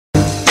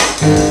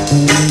I'm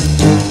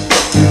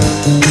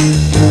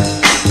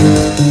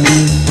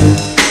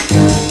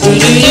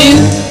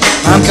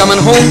coming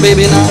home,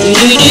 baby, now.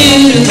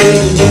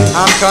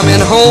 I'm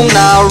coming home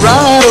now,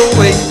 right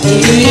away.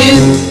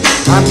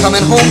 I'm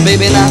coming home,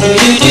 baby, now.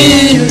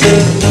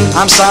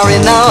 I'm sorry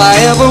now I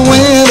ever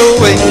went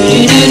away.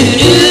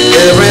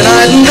 Every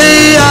night and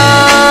day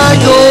I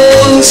go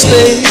and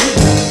stay.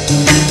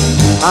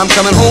 I'm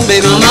coming home,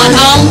 baby. Come on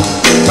home.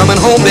 Coming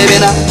home, baby,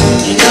 now.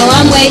 You know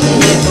I'm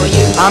waiting here for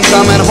you. I'm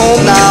coming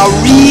home now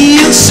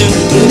real soon.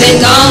 You've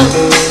been gone.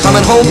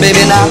 Coming home,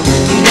 baby, now.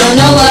 You don't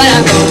know what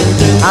I'm going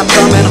through. I'm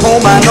coming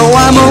home, I know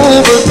I'm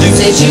overdue.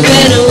 Since you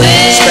went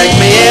away. Expect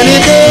me any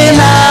day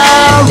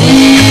now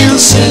real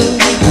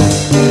soon.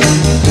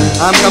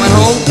 I'm coming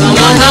home. Come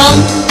on home.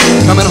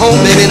 Coming home,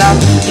 baby, now.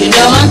 You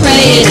know I'm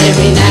praying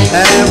every night.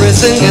 And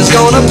everything is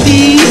gonna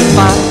be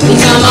fine.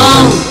 Please come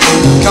on.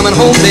 Coming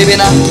home, baby,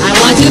 now. I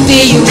want to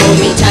feel you hold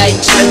me tight.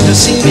 Expect to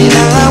see me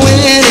now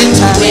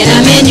anytime. When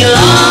I'm in your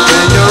arms.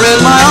 When you're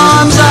in my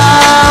arms,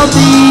 I'll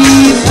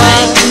be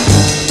fine.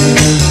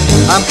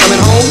 I'm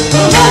coming home.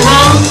 Come on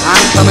home.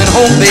 I'm coming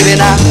home, baby,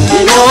 now.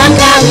 You know I'm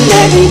counting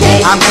every day.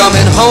 I'm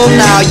coming home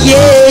now,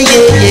 yeah,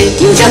 yeah, yeah.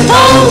 You just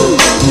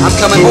hold. I'm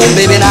coming home,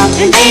 baby, now.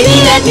 And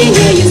baby, let me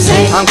hear you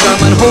say. I'm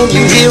coming home,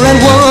 you hearing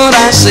what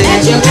I say.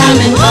 That you're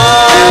coming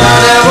home. And I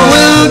never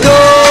will go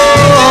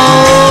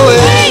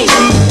away.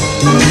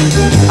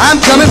 I'm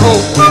coming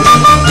home.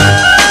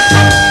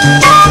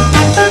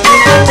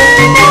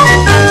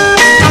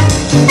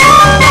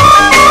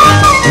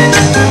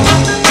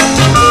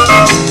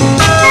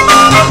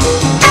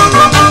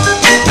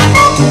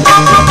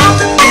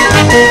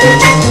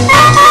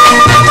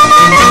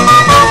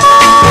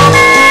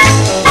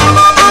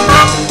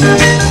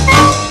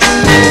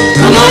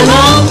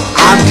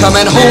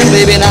 Coming home,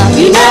 baby, now.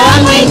 You know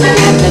I'm waiting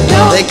at the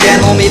door. They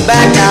can't hold me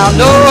back now,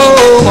 no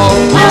more.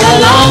 All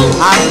alone.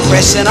 I'm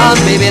pressing on,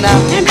 baby, now.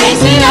 And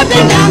pacing up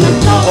and down the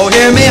floor. Oh,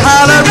 hear me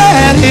holler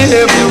and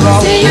hear me roar.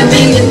 Say you'll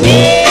be with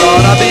me.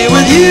 Gonna be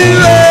with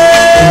you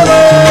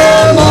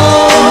evermore.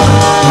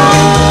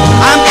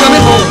 I'm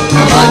coming home.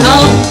 Come on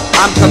home.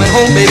 I'm coming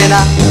home, baby,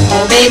 now.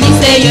 Oh, baby,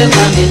 say you're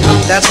coming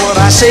home. That's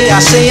what I say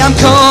I'm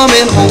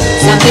coming home.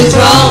 Something's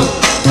wrong.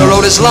 The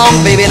road is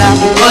long, baby, now.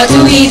 You want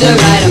to either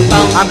right or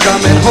wrong. I'm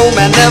coming home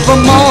and never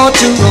more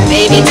to roam.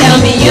 Baby, tell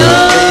me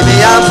you're.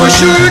 Baby, I'm for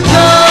sure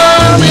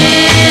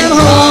coming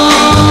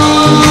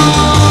home.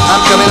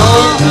 I'm coming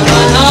home. Come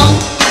on home.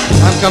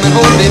 I'm coming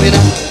home, baby,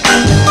 now.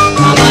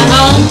 Come on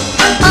home.